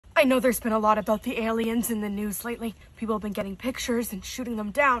I know there's been a lot about the aliens in the news lately. People have been getting pictures and shooting them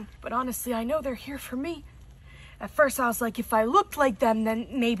down. But honestly, I know they're here for me. At first, I was like, if I looked like them, then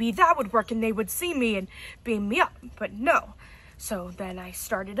maybe that would work and they would see me and beam me up. But no. So then I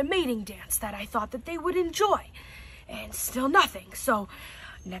started a mating dance that I thought that they would enjoy. And still nothing. So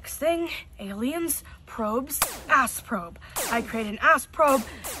next thing, aliens, probes, ass probe. I created an ass probe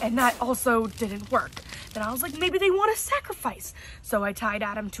and that also didn't work. Then I was like, maybe they want a sacrifice. So I tied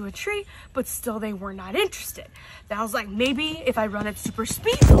Adam to a tree, but still they were not interested. Then I was like, maybe if I run at super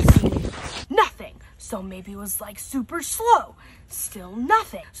speed, they'll see me. Nothing. So maybe it was like super slow. Still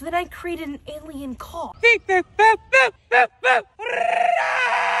nothing. So then I created an alien call.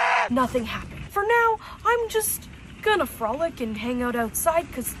 Nothing happened. For now, I'm just gonna frolic and hang out outside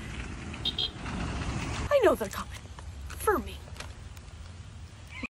because I know they're coming.